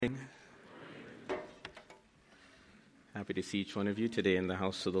Happy to see each one of you today in the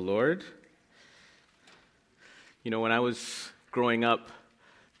house of the Lord. You know, when I was growing up,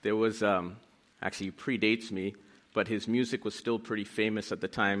 there was, actually predates me, but his music was still pretty famous at the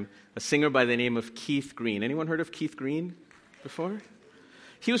time, a singer by the name of Keith Green. Anyone heard of Keith Green before?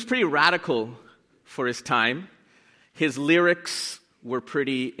 He was pretty radical for his time. His lyrics were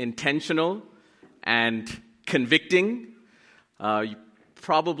pretty intentional and convicting.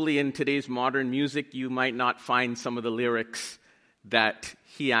 Probably in today's modern music, you might not find some of the lyrics that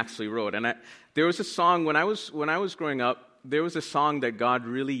he actually wrote. And there was a song, when I was growing up, there was a song that God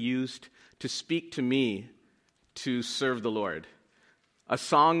really used to speak to me to serve the Lord. A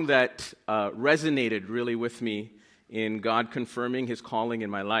song that resonated really with me in God confirming His calling in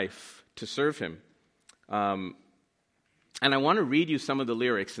my life to serve Him. And I want to read you some of the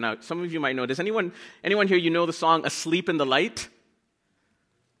lyrics. Now, some of you might know. Does anyone here, you know the song Asleep in the Light?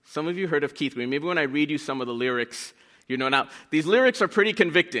 Some of you heard of Keith Green. Maybe when I read you some of the lyrics, you know. Now, these lyrics are pretty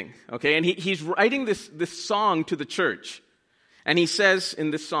convicting, okay? And he's writing this song to the church. And he says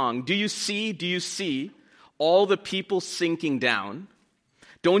in this song, do you see all the people sinking down?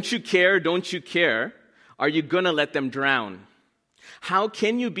 Don't you care? Are you going to let them drown? How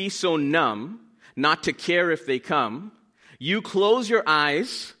can you be so numb not to care if they come? You close your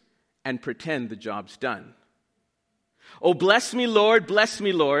eyes and pretend the job's done. Oh, bless me, Lord,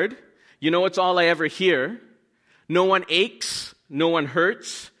 you know it's all I ever hear. No one aches, no one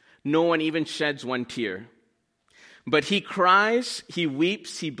hurts, no one even sheds one tear. But He cries, He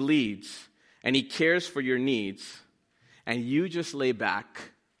weeps, He bleeds, and He cares for your needs. And you just lay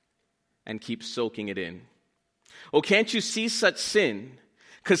back and keep soaking it in. Oh, can't you see such sin?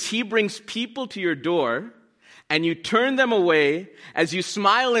 'Cause He brings people to your door, and you turn them away as you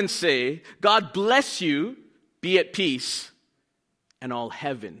smile and say, God bless you, be at peace, and all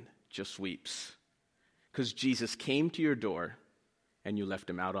heaven just weeps. Because Jesus came to your door, and you left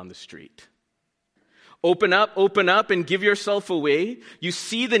Him out on the street. Open up, and give yourself away. You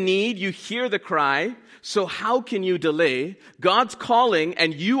see the need, you hear the cry, so how can you delay? God's calling,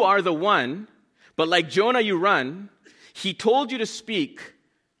 and you are the one, but like Jonah you run. He told you to speak,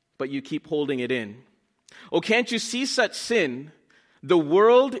 but you keep holding it in. Oh, can't you see such sin? The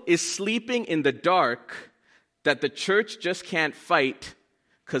world is sleeping in the dark that the church just can't fight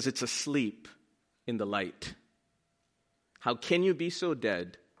because it's asleep in the light. How can you be so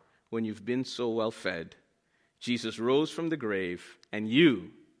dead when you've been so well fed? Jesus rose from the grave, and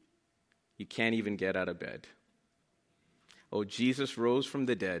you can't even get out of bed. Oh, Jesus rose from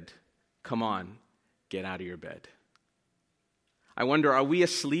the dead. Come on, get out of your bed. I wonder, are we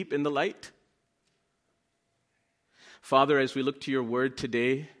asleep in the light? Father, as we look to your word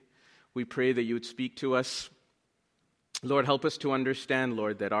today, we pray that you would speak to us. Lord, help us to understand,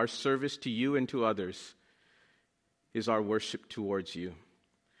 Lord, that our service to you and to others is our worship towards you.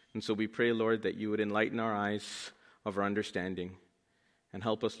 And so we pray, Lord, that you would enlighten our eyes of our understanding and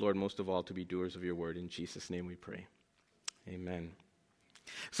help us, Lord, most of all, to be doers of your word. In Jesus' name we pray. Amen.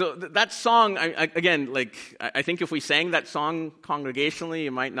 So that song, I think if we sang that song congregationally,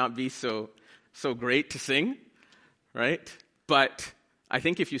 it might not be so great to sing, right? But I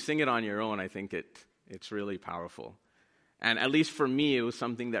think if you sing it on your own, I think it's really powerful. And at least for me, it was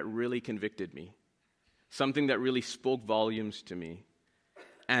something that really convicted me, something that really spoke volumes to me.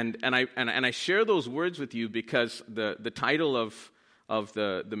 And I share those words with you because the title of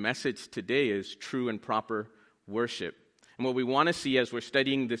the message today is True and Proper Worship. And what we want to see as we're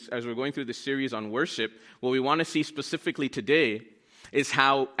studying this, as we're going through this series on worship, what we want to see specifically today is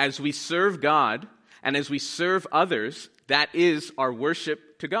how, as we serve God and as we serve others, that is our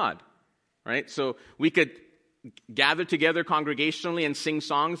worship to God, right? So we could gather together congregationally and sing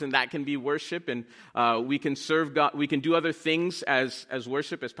songs, and that can be worship, and we can serve God. We can do other things as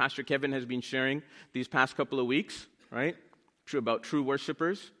worship, as Pastor Kevin has been sharing these past couple of weeks, right? About true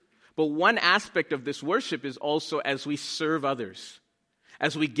worshipers. But one aspect of this worship is also as we serve others,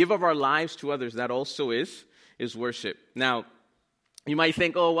 as we give of our lives to others. That also is worship. Now, you might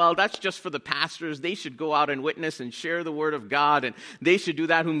think, oh, well, that's just for the pastors. They should go out and witness and share the word of God, and they should do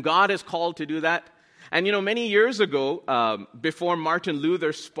that, whom God has called to do that. And you know, many years ago, before Martin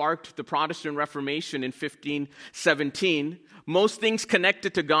Luther sparked the Protestant Reformation in 1517, most things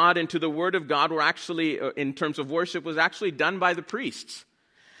connected to God and to the Word of God were actually, in terms of worship, was actually done by the priests.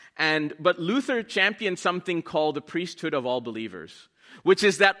 But Luther championed something called the priesthood of all believers, which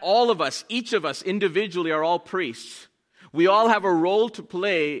is that all of us, each of us individually, are all priests. We all have a role to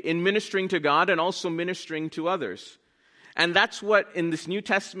play in ministering to God and also ministering to others. And that's what, in this New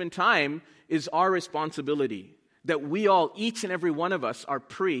Testament time, is our responsibility. that we all, each and every one of us, are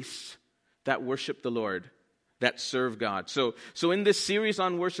priests that worship the Lord, that serve God. So in this series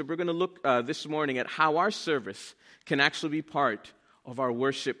on worship, we're going to look this morning at how our service can actually be part of our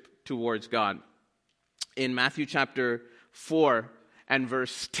worship towards God. In Matthew chapter 4 and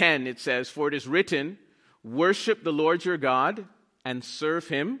verse 10, it says, "For it is written, worship the Lord your God and serve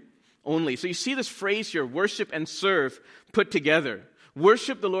him only." So you see this phrase here, worship and serve, put together.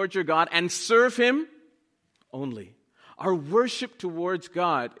 Worship the Lord your God and serve him only. Our worship towards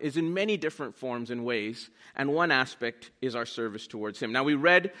God is in many different forms and ways, and one aspect is our service towards him. Now we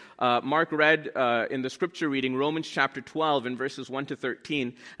read, Mark read in the scripture reading, Romans chapter 12 and verses 1 to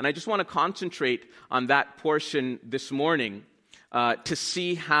 13, and I just want to concentrate on that portion this morning to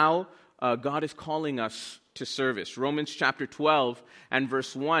see how God is calling us to service. Romans chapter 12 and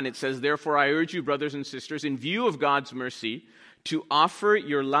verse 1, it says, "Therefore I urge you, brothers and sisters, in view of God's mercy, to offer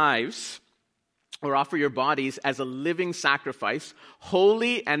your lives or offer your bodies as a living sacrifice,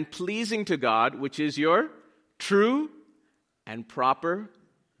 holy and pleasing to God, which is your true and proper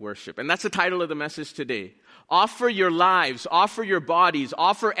worship." And that's the title of the message today. Offer your lives, offer your bodies,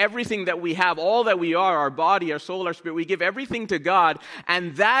 offer everything that we have, all that we are, our body, our soul, our spirit. We give everything to God,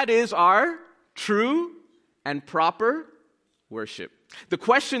 and that is our true and proper worship. The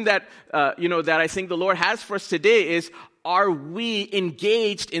question that I think the Lord has for us today is, are we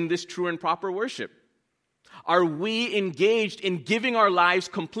engaged in this true and proper worship? Are we engaged in giving our lives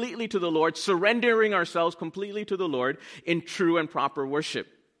completely to the Lord, surrendering ourselves completely to the Lord in true and proper worship?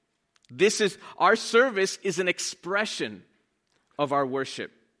 Our service is an expression of our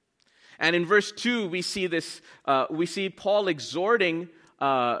worship. And in verse 2, we see Paul exhorting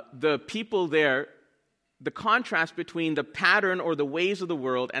the people there, the contrast between the pattern or the ways of the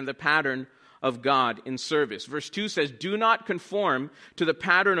world and the pattern of God in service. Verse 2 says, "Do not conform to the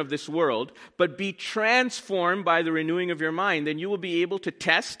pattern of this world, but be transformed by the renewing of your mind. Then you will be able to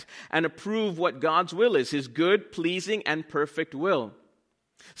test and approve what God's will is, his good, pleasing, and perfect will."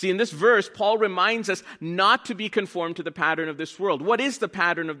 See, in this verse, Paul reminds us not to be conformed to the pattern of this world. What is the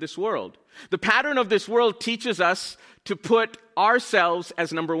pattern of this world? The pattern of this world teaches us to put ourselves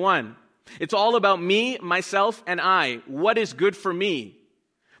as number one. It's all about me, myself, and I. What is good for me?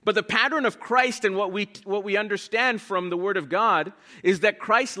 But the pattern of Christ and what we understand from the Word of God is that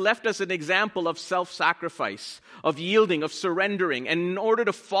Christ left us an example of self-sacrifice, of yielding, of surrendering. And in order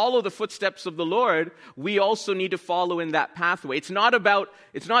to follow the footsteps of the Lord, we also need to follow in that pathway. It's not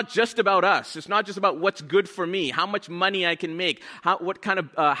just about us. It's not just about what's good for me, how much money I can make, what kind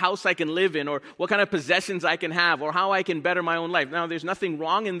of house I can live in, or what kind of possessions I can have, or how I can better my own life. Now, there's nothing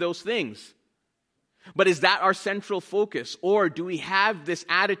wrong in those things. But is that our central focus? Or do we have this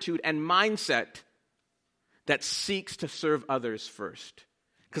attitude and mindset that seeks to serve others first?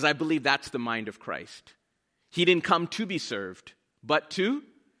 Because I believe that's the mind of Christ. He didn't come to be served, but to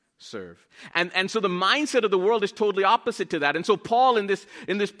serve. And so the mindset of the world is totally opposite to that. And so Paul in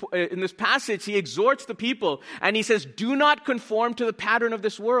this passage, he exhorts the people and he says, "Do not conform to the pattern of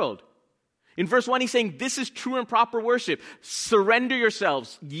this world." In verse 1, he's saying, this is true and proper worship. Surrender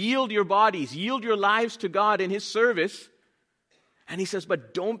yourselves, yield your bodies, yield your lives to God in his service. And he says,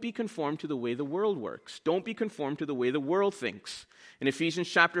 but don't be conformed to the way the world works. Don't be conformed to the way the world thinks. In Ephesians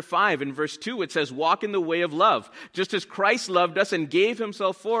chapter 5, in verse 2, it says, "Walk in the way of love, just as Christ loved us and gave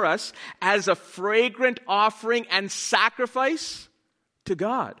himself for us as a fragrant offering and sacrifice to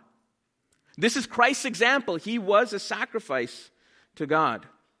God." This is Christ's example. He was a sacrifice to God.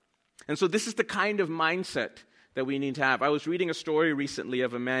 And so this is the kind of mindset that we need to have. I was reading a story recently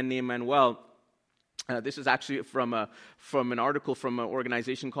of a man named Manuel. This is actually from an article from an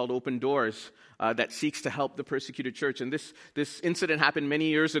organization called Open Doors that seeks to help the persecuted church. And this incident happened many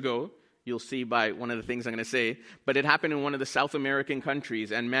years ago. You'll see by one of the things I'm going to say. But it happened in one of the South American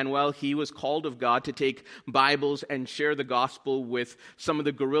countries. And Manuel, he was called of God to take Bibles and share the gospel with some of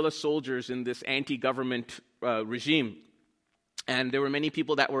the guerrilla soldiers in this anti-government regime. And there were many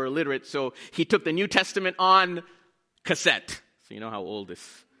people that were illiterate, so he took the New Testament on cassette. So you know how old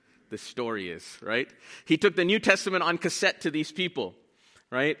this story is, right? He took the New Testament on cassette to these people,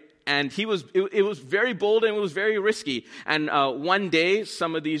 right? And it was very bold and it was very risky. And one day,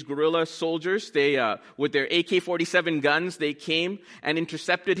 some of these guerrilla soldiers, they with their AK-47 guns, they came and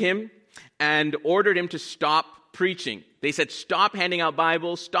intercepted him and ordered him to stop preaching. They said, stop handing out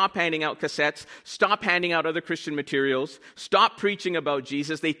Bibles, stop handing out cassettes, stop handing out other Christian materials, stop preaching about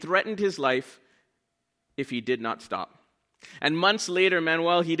Jesus. They threatened his life if he did not stop. And months later,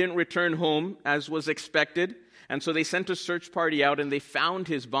 Manuel, he didn't return home as was expected. And so they sent a search party out and they found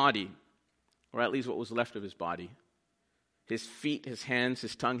his body, or at least what was left of his body. His feet, his hands,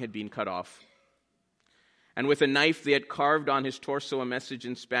 his tongue had been cut off. and with a knife they had carved on his torso a message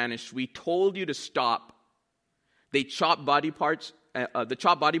in Spanish: "We told you to stop." They chopped body parts. The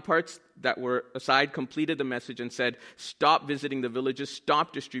chopped body parts that were aside completed the message and said, "Stop visiting the villages,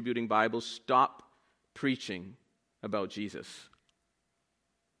 stop distributing Bibles, stop preaching about Jesus."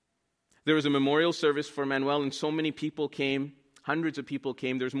 There was a memorial service for Manuel, and so many people came. Hundreds of people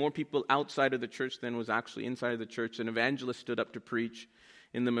came. There's more people outside of the church than was actually inside of the church. An evangelist stood up to preach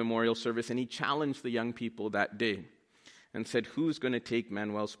in the memorial service, and he challenged the young people that day and said, "Who's going to take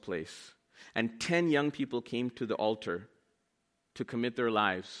Manuel's place?" And 10 young people came to the altar to commit their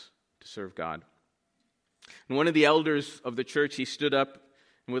lives to serve God. And one of the elders of the church, he stood up,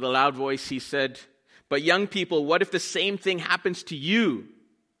 and with a loud voice he said, "But young people, what if the same thing happens to you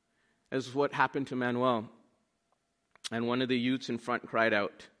as what happened to Manuel?" And one of the youths in front cried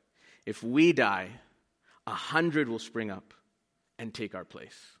out, "If we die, 100 will spring up and take our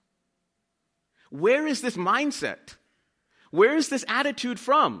place." Where is this mindset? Where is this attitude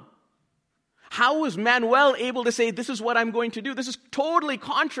from? How was Manuel able to say, "This is what I'm going to do"? This is totally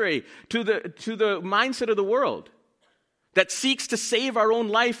contrary to the mindset of the world that seeks to save our own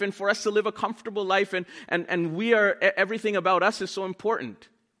life and for us to live a comfortable life, and everything about us is so important.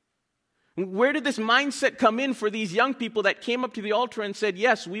 Where did this mindset come in for these young people that came up to the altar and said,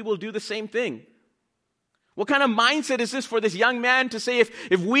 "Yes, we will do the same thing"? What kind of mindset is this for this young man to say,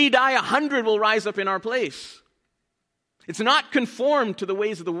 if we die, 100 will rise up in our place? It's not conformed to the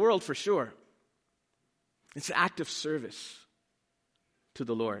ways of the world, for sure. It's an act of service to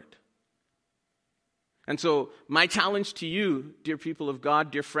the Lord. And so my challenge to you, dear people of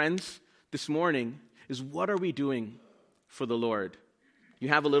God, dear friends, this morning is, what are we doing for the Lord? You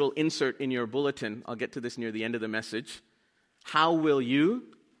have a little insert in your bulletin. I'll get to this near the end of the message. How will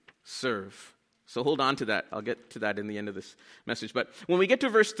you serve? So hold on to that. I'll get to that in the end of this message. But when we get to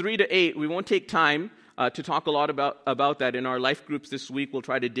verse 3 to 8, we won't take time to talk a lot about that. In our life groups this week, we'll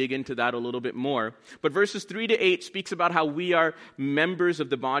try to dig into that a little bit more. But verses 3 to 8 speaks about how we are members of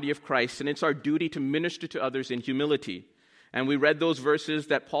the body of Christ, and it's our duty to minister to others in humility. And we read those verses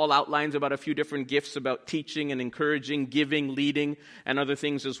that Paul outlines about a few different gifts, about teaching and encouraging, giving, leading, and other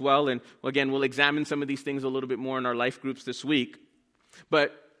things as well. And again, we'll examine some of these things a little bit more in our life groups this week.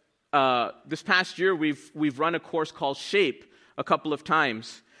 But this past year, we've run a course called SHAPE a couple of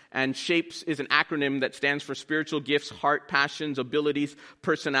times. And SHAPES is an acronym that stands for spiritual gifts, heart, passions, abilities,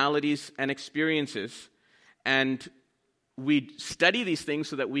 personalities, and experiences. And we study these things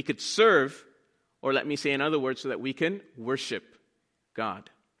so that we could serve, or let me say in other words, so that we can worship God.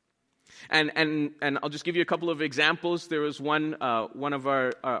 And I'll just give you a couple of examples. There was one of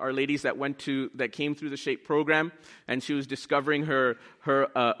our ladies that came through the SHAPE program, and she was discovering her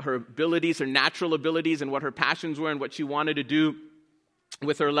abilities, her natural abilities, and what her passions were, and what she wanted to do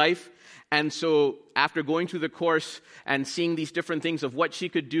with her life. And so after going through the course and seeing these different things of what she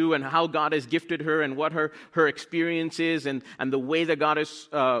could do and how God has gifted her and what her experience is and the way that God has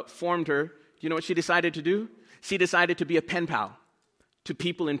formed her, do you know what she decided to do? She decided to be a pen pal to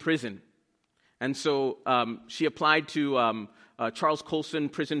people in prison. And so she applied to Charles Colson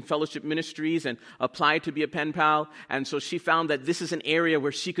Prison Fellowship Ministries and applied to be a pen pal. And so she found that this is an area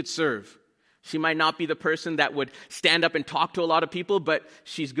where she could serve. She might not be the person that would stand up and talk to a lot of people, but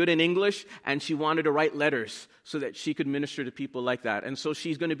she's good in English, and she wanted to write letters so that she could minister to people like that. And so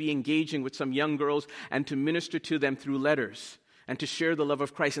she's going to be engaging with some young girls and to minister to them through letters and to share the love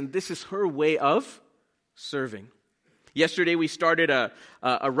of Christ. And this is her way of serving. Yesterday we started a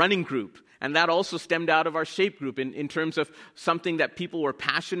running group, and that also stemmed out of our SHAPE group in terms of something that people were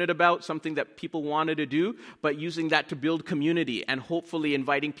passionate about, something that people wanted to do, but using that to build community and hopefully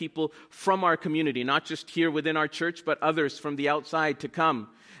inviting people from our community, not just here within our church, but others from the outside to come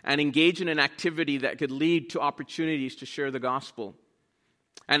and engage in an activity that could lead to opportunities to share the gospel.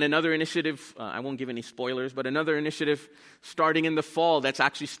 And another initiative, I won't give any spoilers, but another initiative starting in the fall that's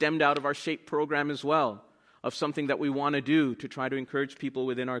actually stemmed out of our SHAPE program as well, of something that we want to do to try to encourage people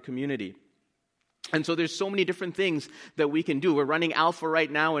within our community. And so there's so many different things that we can do. We're running Alpha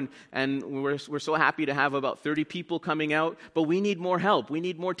right now, and we're so happy to have about 30 people coming out, but we need more help. We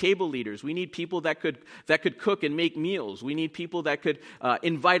need more table leaders. We need people that could cook and make meals. We need people that could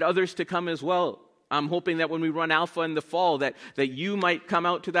invite others to come as well. I'm hoping that when we run Alpha in the fall, that you might come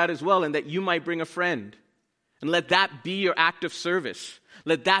out to that as well, and that you might bring a friend. And let that be your act of service.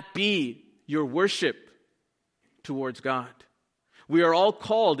 Let that be your worship towards God. We are all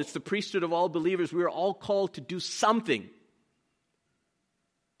called, it's the priesthood of all believers, we are all called to do something.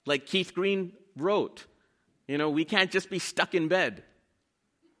 Like Keith Green wrote, we can't just be stuck in bed.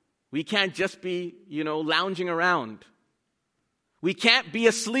 We can't just be, lounging around. We can't be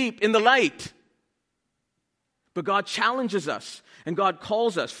asleep in the light. But God challenges us and God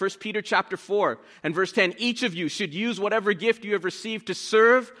calls us. 1 Peter chapter 4 and verse 10, each of you should use whatever gift you have received to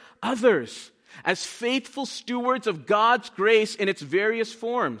serve others as faithful stewards of God's grace in its various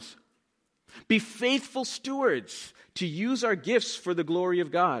forms. Be faithful stewards to use our gifts for the glory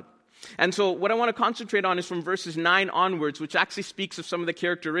of God. And so what I want to concentrate on is from verses 9 onwards, which actually speaks of some of the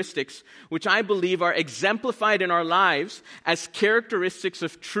characteristics which I believe are exemplified in our lives as characteristics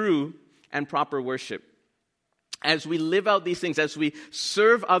of true and proper worship. As we live out these things, as we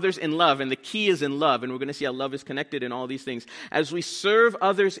serve others in love, and the key is in love, and we're going to see how love is connected in all these things. As we serve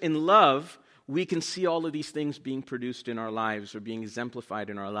others in love, we can see all of these things being produced in our lives or being exemplified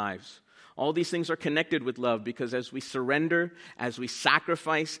in our lives. All these things are connected with love because as we surrender, as we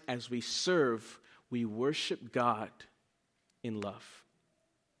sacrifice, as we serve, we worship God in love.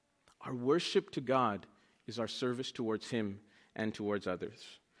 Our worship to God is our service towards Him and towards others.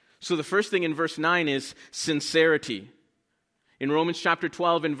 So the first thing in verse 9 is sincerity. In Romans chapter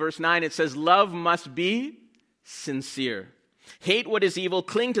 12 and verse 9 it says, love must be sincere. Hate what is evil,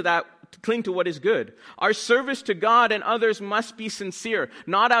 cling to what is good. Our service to God and others must be sincere,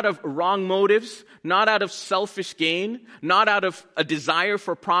 not out of wrong motives, not out of selfish gain, not out of a desire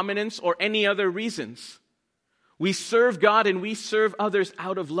for prominence or any other reasons. We serve God and we serve others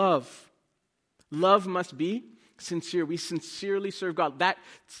out of love. Love must be sincere. We sincerely serve God.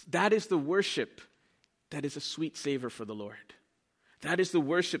 That is the worship that is a sweet savor for the Lord. That is the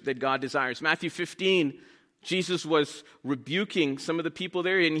worship that God desires. Matthew 15, Jesus was rebuking some of the people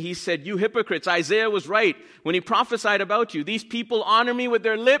there, and he said, you hypocrites, Isaiah was right when he prophesied about you. These people honor me with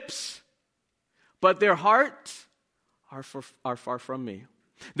their lips, but their hearts are far from me.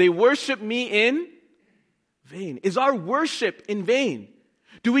 They worship me in vain. Is our worship in vain?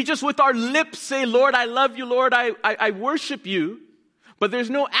 Do we just with our lips say, Lord, I love you, Lord, I worship you, but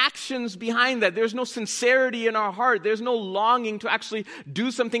there's no actions behind that. There's no sincerity in our heart. There's no longing to actually do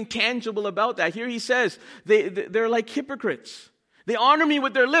something tangible about that. Here he says, they're like hypocrites. They honor me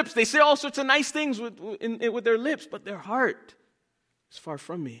with their lips. They say all sorts of nice things with their lips, but their heart is far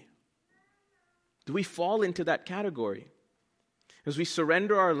from me. Do we fall into that category? As we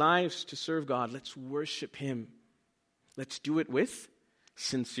surrender our lives to serve God, let's worship Him. Let's do it with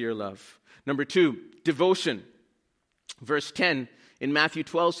sincere love. Number 2, devotion. Verse 10 in Matthew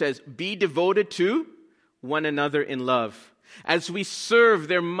 12 says, be devoted to one another in love. As we serve,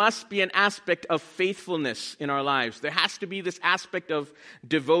 there must be an aspect of faithfulness in our lives. There has to be this aspect of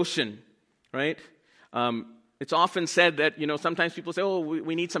devotion, right? It's often said that, sometimes people say,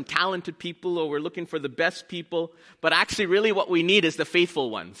 we need some talented people, or we're looking for the best people. But actually, really what we need is the faithful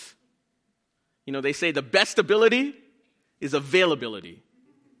ones. They say the best ability is availability,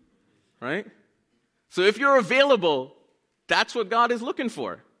 right? So if you're available, that's what God is looking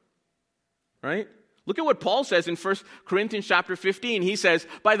for, right? Look at what Paul says in 1 Corinthians chapter 15. He says,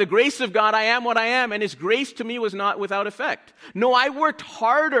 by the grace of God I am what I am, and His grace to me was not without effect. No, I worked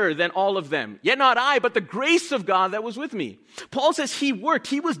harder than all of them, yet not I, but the grace of God that was with me. Paul says he worked,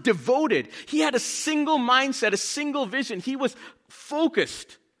 he was devoted. He had a single mindset, a single vision. He was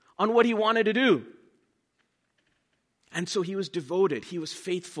focused on what he wanted to do. And so he was devoted. He was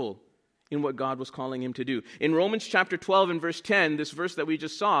faithful in what God was calling him to do. In Romans chapter 12 and verse 10, this verse that we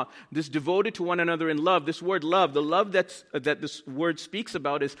just saw, this devoted to one another in love, this word love, the love that this word speaks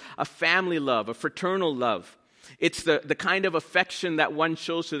about is a family love, a fraternal love. It's the kind of affection that one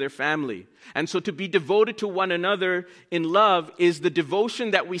shows to their family. And so to be devoted to one another in love is the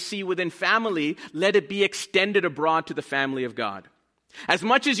devotion that we see within family. Let it be extended abroad to the family of God. As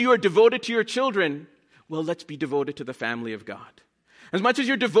much as you are devoted to your children, well, let's be devoted to the family of God. As much as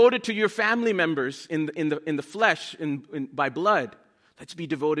you're devoted to your family members in the flesh, by blood, let's be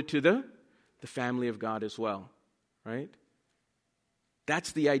devoted to the family of God as well, right?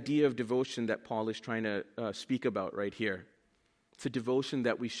 That's the idea of devotion that Paul is trying to speak about right here. It's a devotion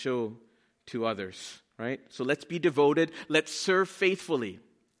that we show to others, right? So let's be devoted. Let's serve faithfully.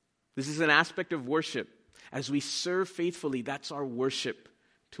 This is an aspect of worship. As we serve faithfully, that's our worship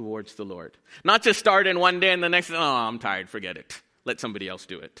towards the Lord. Not just start in one day and the next, I'm tired, forget it. Let somebody else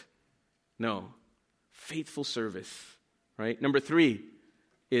do it. No. Faithful service, right? Number 3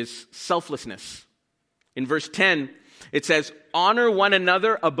 is selflessness. In verse 10, it says, honor one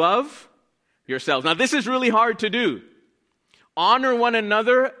another above yourselves. Now, this is really hard to do. Honor one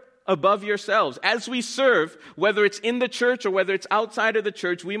another above yourselves. As we serve, whether it's in the church or whether it's outside of the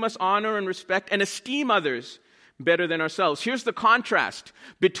church, we must honor and respect and esteem others better than ourselves. Here's the contrast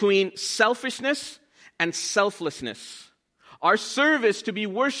between selfishness and selflessness. Our service to be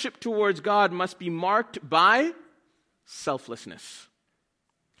worshiped towards God must be marked by selflessness.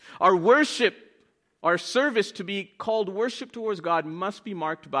 Our worship our service to be called worship towards God must be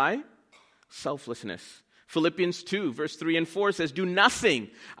marked by selflessness. Philippians 2, verse 3 and 4 says, "Do nothing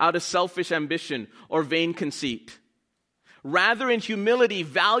out of selfish ambition or vain conceit. Rather, in humility,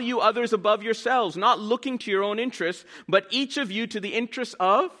 value others above yourselves, not looking to your own interests, but each of you to the interests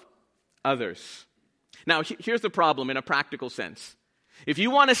of others." Now, here's the problem in a practical sense. If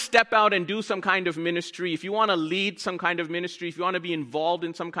you want to step out and do some kind of ministry, if you want to lead some kind of ministry, if you want to be involved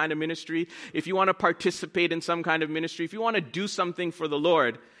in some kind of ministry, if you want to participate in some kind of ministry, if you want to do something for the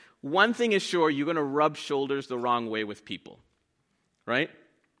Lord, one thing is sure, you're going to rub shoulders the wrong way with people, right?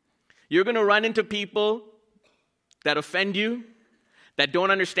 You're going to run into people that offend you, that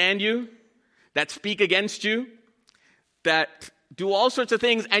don't understand you, that speak against you, that do all sorts of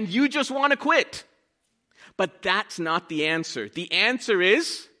things, and you just want to quit. But that's not the answer. The answer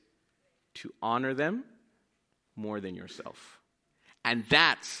is to honor them more than yourself. And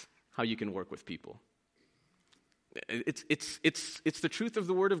that's how you can work with people. It's the truth of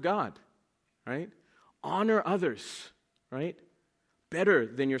the Word of God, right? Honor others, right? Better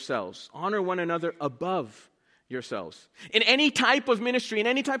than yourselves. Honor one another above yourselves. In any type of ministry, in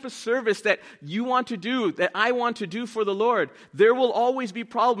any type of service that you want to do, that I want to do for the Lord, there will always be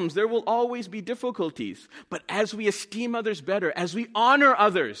problems. There will always be difficulties. But as we esteem others better, as we honor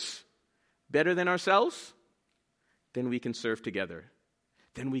others better than ourselves, then we can serve together.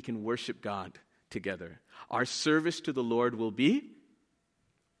 Then we can worship God together. Our service to the Lord will be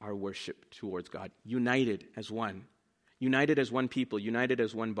our worship towards God, united as one. United as one people, united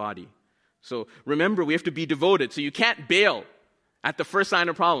as one body. So remember, we have to be devoted. So you can't bail at the first sign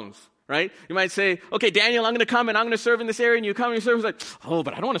of problems, right? You might say, okay, Daniel, I'm going to come and I'm going to serve in this area. And you come and you serve. It's like, oh,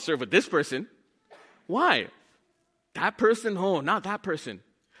 but I don't want to serve with this person. Why? That person? Oh, not that person.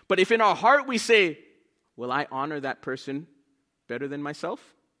 But if in our heart we say, will I honor that person better than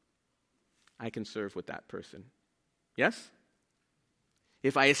myself? I can serve with that person. Yes?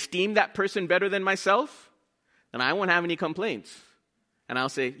 If I esteem that person better than myself, then I won't have any complaints. And I'll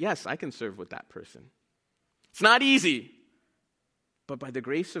say, yes, I can serve with that person. It's not easy, but by the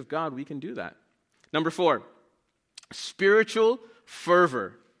grace of God, we can do that. Number 4, spiritual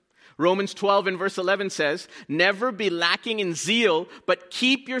fervor. Romans 12 and verse 11 says, "Never be lacking in zeal, but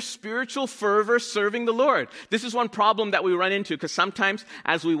keep your spiritual fervor serving the Lord." This is one problem that we run into, because sometimes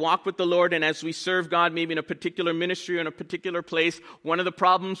as we walk with the Lord and as we serve God, maybe in a particular ministry or in a particular place, one of the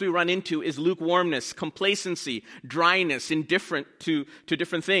problems we run into is lukewarmness, complacency, dryness, indifferent to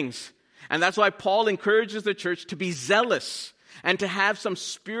different things. And that's why Paul encourages the church to be zealous and to have some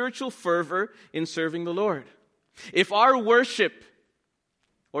spiritual fervor in serving the Lord. If our worship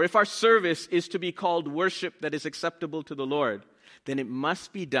or if our service is to be called worship that is acceptable to the Lord, then it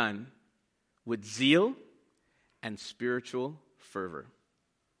must be done with zeal and spiritual fervor.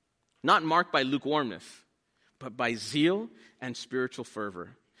 Not marked by lukewarmness, but by zeal and spiritual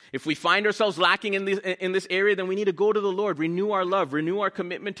fervor. If we find ourselves lacking in this area, then we need to go to the Lord, renew our love, renew our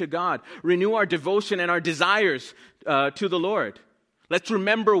commitment to God, renew our devotion and our desires to the Lord. Let's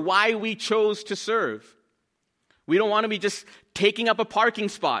remember why we chose to serve. We don't want to be just taking up a parking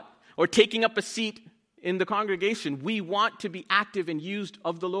spot or taking up a seat in the congregation. We want to be active and used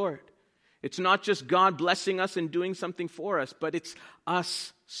of the Lord. It's not just God blessing us and doing something for us, but it's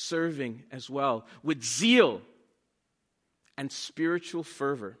us serving as well with zeal and spiritual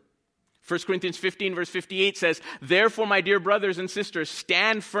fervor. 1 Corinthians 15 verse 58 says, "Therefore, my dear brothers and sisters,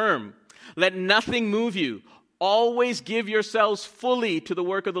 stand firm. Let nothing move you. Always give yourselves fully to the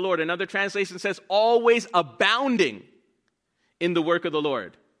work of the Lord." Another translation says, "always abounding in the work of the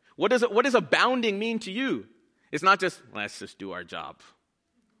Lord." What does abounding mean to you? It's not just, let's just do our job.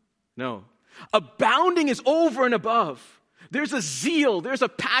 No. Abounding is over and above. There's a zeal, there's a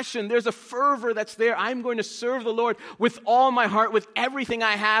passion, there's a fervor that's there. I'm going to serve the Lord with all my heart, with everything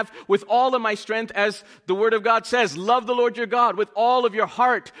I have, with all of my strength, as the Word of God says. Love the Lord your God with all of your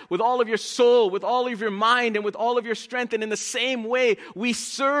heart, with all of your soul, with all of your mind, and with all of your strength. And in the same way, we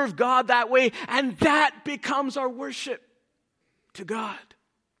serve God that way, and that becomes our worship to God.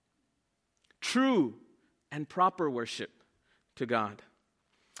 True and proper worship to God.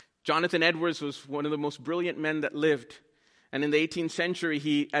 Jonathan Edwards was one of the most brilliant men that lived. And in the 18th century,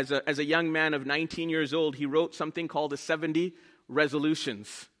 he, as a young man of 19 years old, he wrote something called the 70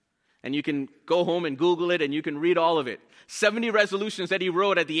 Resolutions. And you can go home and Google it and you can read all of it. 70 resolutions that he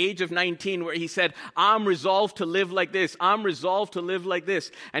wrote at the age of 19, where he said, I'm resolved to live like this. I'm resolved to live like this.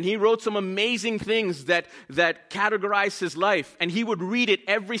 And he wrote some amazing things that categorized his life. And he would read it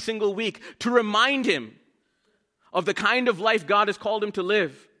every single week to remind him of the kind of life God has called him to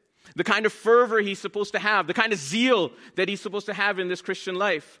live. The kind of fervor he's supposed to have, the kind of zeal that he's supposed to have in this Christian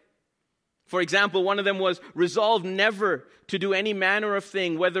life. For example, one of them was, resolve never to do any manner of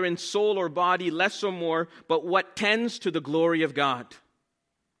thing, whether in soul or body, less or more, but what tends to the glory of God.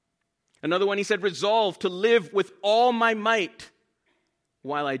 Another one, he said, resolve to live with all my might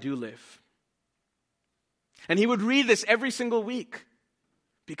while I do live. And he would read this every single week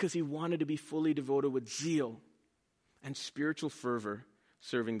because he wanted to be fully devoted with zeal and spiritual fervor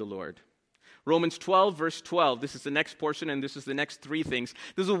serving the Lord. Romans 12, verse 12. This is the next portion, and this is the next three things.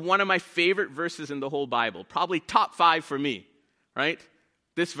 This is one of my favorite verses in the whole Bible. Probably top 5 for me, right?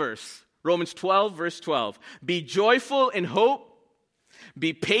 This verse. Romans 12, verse 12. Be joyful in hope.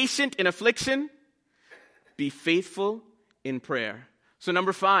 Be patient in affliction. Be faithful in prayer. So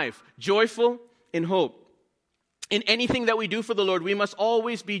number 5, joyful in hope. In anything that we do for the Lord, we must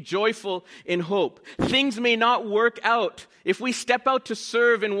always be joyful in hope. Things may not work out. If we step out to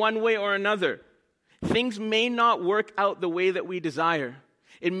serve in one way or another, things may not work out the way that we desire.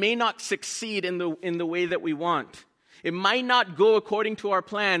 It may not succeed in the way that we want. It might not go according to our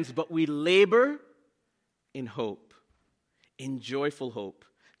plans, but we labor in hope, in joyful hope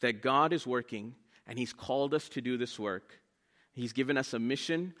that God is working and He's called us to do this work. He's given us a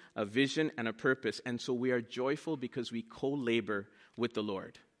mission, a vision, and a purpose. And so we are joyful because we co-labor with the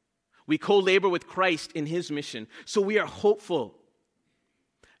Lord. We co-labor with Christ in His mission. So we are hopeful.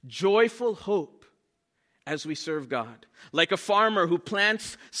 Joyful hope as we serve God. Like a farmer who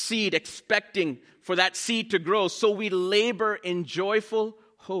plants seed expecting for that seed to grow. So we labor in joyful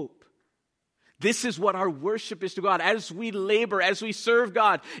hope. This is what our worship is to God. As we labor, as we serve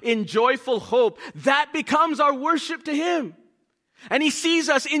God in joyful hope, that becomes our worship to Him. And He sees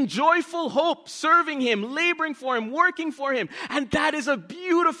us in joyful hope, serving Him, laboring for Him, working for Him. And that is a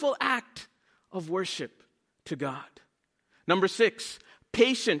beautiful act of worship to God. Number 6,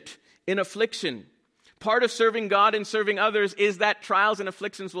 patient in affliction. Part of serving God and serving others is that trials and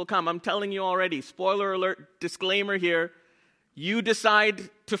afflictions will come. I'm telling you already, spoiler alert, disclaimer here. You decide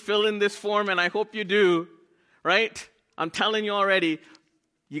to fill in this form, and I hope you do, right? I'm telling you already,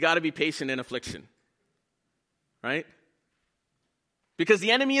 you got to be patient in affliction, right? Because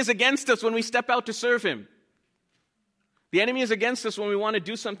the enemy is against us when we step out to serve Him. The enemy is against us when we want to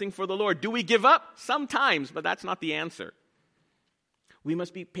do something for the Lord. Do we give up? Sometimes, but that's not the answer. We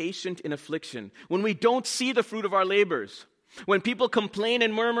must be patient in affliction. When we don't see the fruit of our labors, when people complain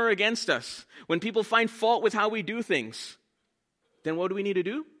and murmur against us, when people find fault with how we do things, then what do we need to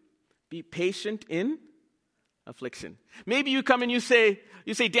do? Be patient in affliction. Maybe you come and you say,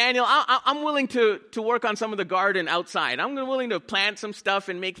 Daniel, I'm willing to work on some of the garden outside. I'm willing to plant some stuff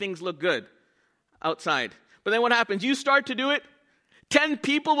and make things look good outside. But then what happens? You start to do it. 10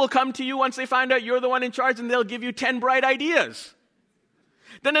 people will come to you once they find out you're the one in charge, and they'll give you 10 bright ideas.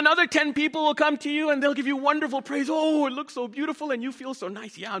 Then another 10 people will come to you and they'll give you wonderful praise. Oh, it looks so beautiful and you feel so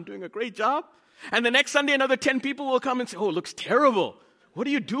nice. Yeah, I'm doing a great job. And the next Sunday, another 10 people will come and say, oh, it looks terrible. What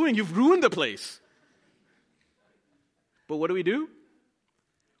are you doing? You've ruined the place. But what do?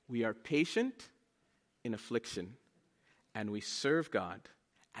 We are patient in affliction and we serve God.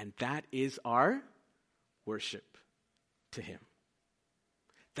 And that is our worship to Him.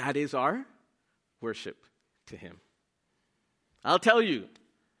 That is our worship to Him. I'll tell you,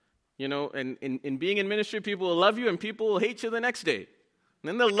 in being in ministry, people will love you and people will hate you the next day. And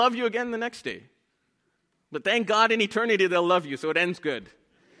then they'll love you again the next day. But thank God in eternity they'll love you, so it ends good.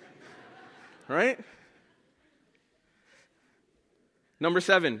 Right? Number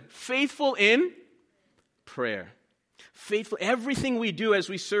 7, faithful in prayer. Faithful, everything we do as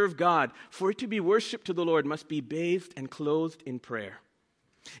we serve God, for it to be worship to the Lord, must be bathed and clothed in prayer.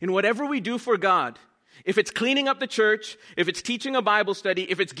 In whatever we do for God, if it's cleaning up the church, if it's teaching a Bible study,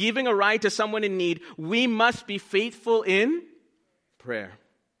 if it's giving a ride to someone in need, we must be faithful in prayer.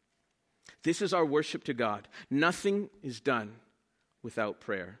 This is our worship to God. Nothing is done without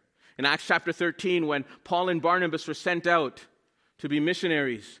prayer. In Acts chapter 13, when Paul and Barnabas were sent out to be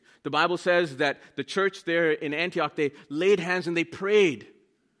missionaries, the Bible says that the church there in Antioch, they laid hands and they prayed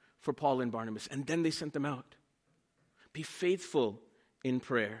for Paul and Barnabas, and then they sent them out. Be faithful in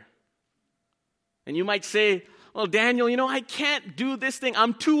prayer. And you might say, well, Daniel, I can't do this thing.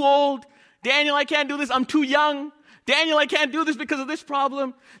 I'm too old. Daniel, I can't do this. I'm too young. Daniel, I can't do this because of this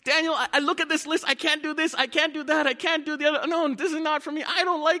problem. Daniel, I look at this list. I can't do this. I can't do that. I can't do the other. No, this is not for me. I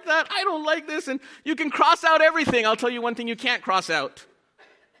don't like that. I don't like this. And you can cross out everything. I'll tell you one thing you can't cross out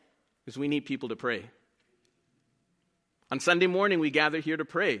is we need people to pray. On Sunday morning, we gather here to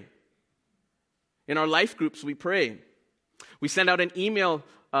pray. In our life groups, we pray. We send out an email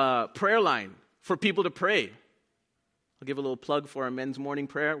prayer line for people to pray. I'll give a little plug for our men's morning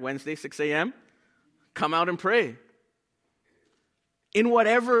prayer, Wednesday, 6 a.m. Come out and pray. In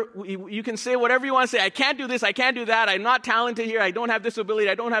whatever, you can say whatever you want to say. I can't do this, I can't do that, I'm not talented here, I don't have this ability,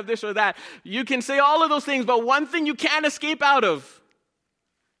 I don't have this or that. You can say all of those things, but one thing you can't escape out of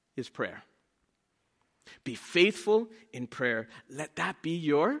is prayer. Be faithful in prayer. Let that be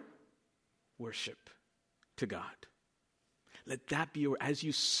your worship to God. Let that be as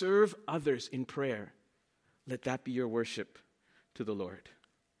you serve others in prayer, let that be your worship to the Lord.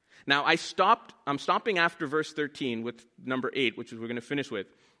 Now, I'm stopping after verse 13 with number 8, which is we're going to finish with.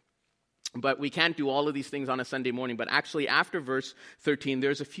 But we can't do all of these things on a Sunday morning. But actually, after verse 13,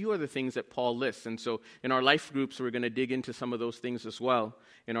 there's a few other things that Paul lists. And so in our life groups, we're going to dig into some of those things as well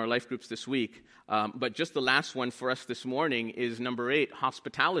in our life groups this week. But just the last one for us this morning is number 8,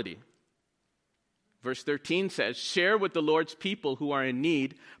 hospitality. Verse 13 says, share with the Lord's people who are in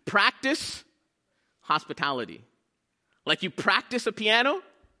need. Practice hospitality. Like you practice a piano,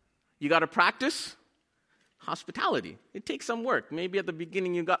 you got to practice hospitality. It takes some work. Maybe at the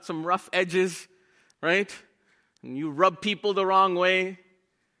beginning you got some rough edges, right? And you rub people the wrong way,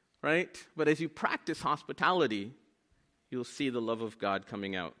 right? But as you practice hospitality, you'll see the love of God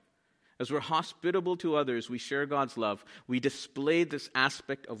coming out. As we're hospitable to others, we share God's love. We display this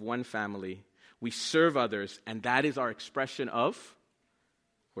aspect of one family. We serve others, and that is our expression of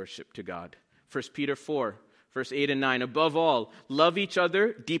worship to God. 1 Peter 4, verse 8 and 9. Above all, love each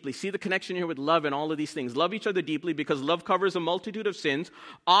other deeply. See the connection here with love and all of these things. Love each other deeply because love covers a multitude of sins.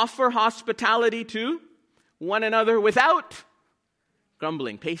 Offer hospitality to one another without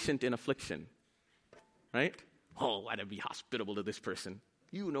grumbling. Patient in affliction. Right? Oh, why to be hospitable to this person?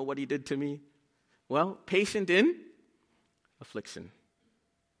 You know what he did to me. Well, patient in affliction.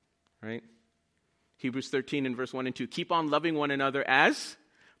 Right? Hebrews 13 and verse 1 and 2. Keep on loving one another as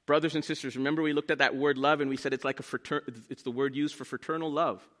brothers and sisters. Remember we looked at that word love and we said it's like it's the word used for fraternal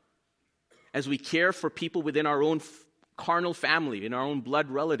love. As we care for people within our own carnal family, in our own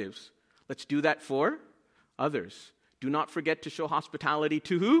blood relatives, let's do that for others. Do not forget to show hospitality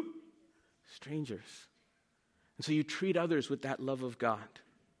to who? Strangers. And so you treat others with that love of God.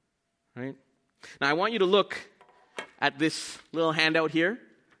 Right? Now I want you to look at this little handout here.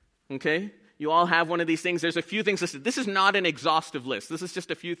 Okay? You all have one of these things. There's a few things listed. This is not an exhaustive list. This is just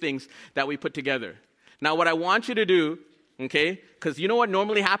a few things that we put together. Now, what I want you to do, okay, because you know what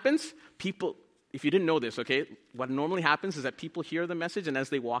normally happens? People, if you didn't know this, okay, what normally happens is that people hear the message, and as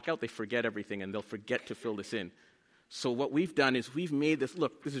they walk out, they forget everything, and they'll forget to fill this in. So what we've done is we've made this,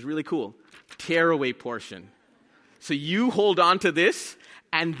 look, this is really cool, tearaway portion. So you hold on to this,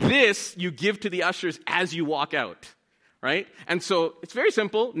 and this you give to the ushers as you walk out. Right? And so it's very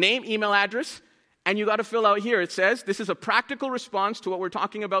simple. Name, email address, and you got to fill out here. It says, this is a practical response to what we're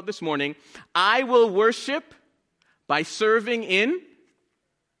talking about this morning. I will worship by serving in,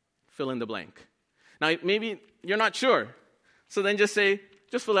 fill in the blank. Now, maybe you're not sure. So then just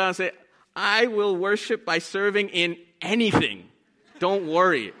fill out and say, I will worship by serving in anything. Don't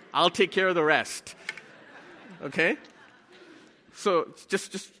worry. I'll take care of the rest. Okay? So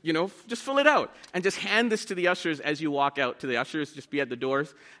just fill it out and just hand this to the ushers as you walk out. To the ushers, just be at the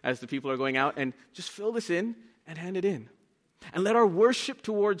doors as the people are going out and just fill this in and hand it in. And let our worship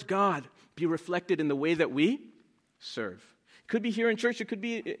towards God be reflected in the way that we serve. It could be here in church. It could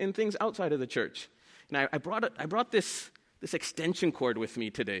be in things outside of the church. And I brought this extension cord with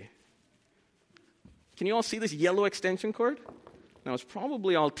me today. Can you all see this yellow extension cord? Now it's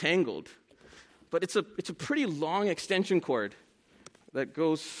probably all tangled, but it's a pretty long extension cord that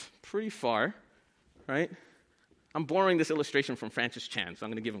goes pretty far, right? I'm borrowing this illustration from Francis Chan, so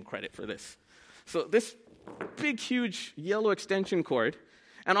I'm going to give him credit for this. So this big, huge yellow extension cord,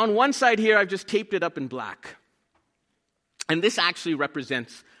 and on one side here, I've just taped it up in black. And this actually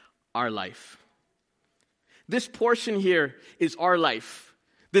represents our life. This portion here is our life.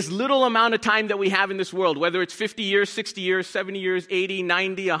 This little amount of time that we have in this world, whether it's 50 years, 60 years, 70 years, 80,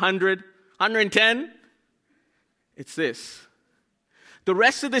 90, 100, 110, it's this. The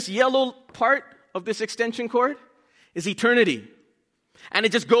rest of this yellow part of this extension cord is eternity. And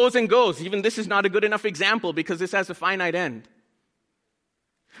it just goes and goes. Even this is not a good enough example because this has a finite end.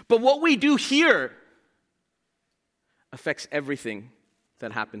 But what we do here affects everything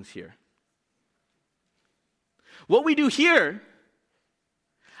that happens here. What we do here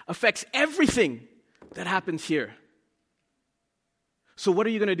affects everything that happens here. So what are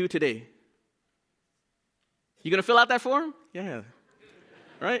you going to do today? You going to fill out that form? Yeah.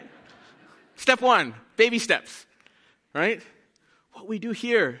 Right? Step 1, baby steps. Right? What we do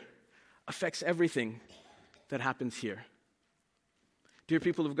here affects everything that happens here. Dear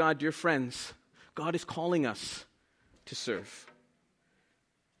people of God, dear friends, God is calling us to serve.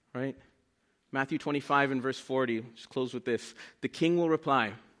 Right? Matthew 25 and verse 40, just close with this. The king will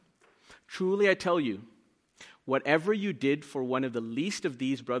reply, "Truly I tell you, whatever you did for one of the least of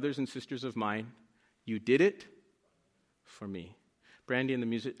these brothers and sisters of mine, you did it for me." Brandy and the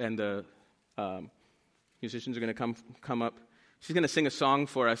musicians are going to come up. She's going to sing a song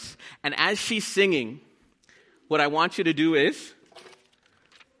for us. And as she's singing, what I want you to do is,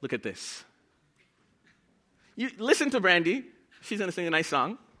 look at this. You listen to Brandy. She's going to sing a nice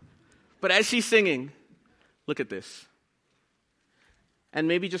song. But as she's singing, look at this. And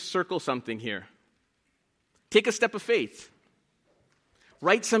maybe just circle something here. Take a step of faith.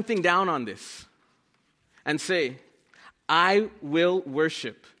 Write something down on this. And say, I will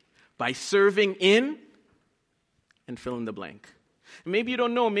worship by serving in, and fill in the blank. Maybe you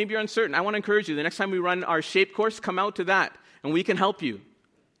don't know, maybe you're uncertain. I want to encourage you, the next time we run our SHAPE course, come out to that, and we can help you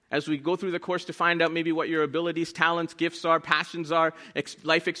as we go through the course to find out maybe what your abilities, talents, gifts are, passions are,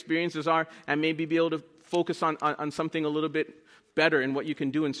 life experiences are, and maybe be able to focus on something a little bit better in what you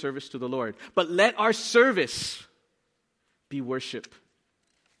can do in service to the Lord. But let our service be worship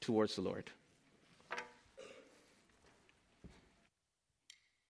towards the Lord.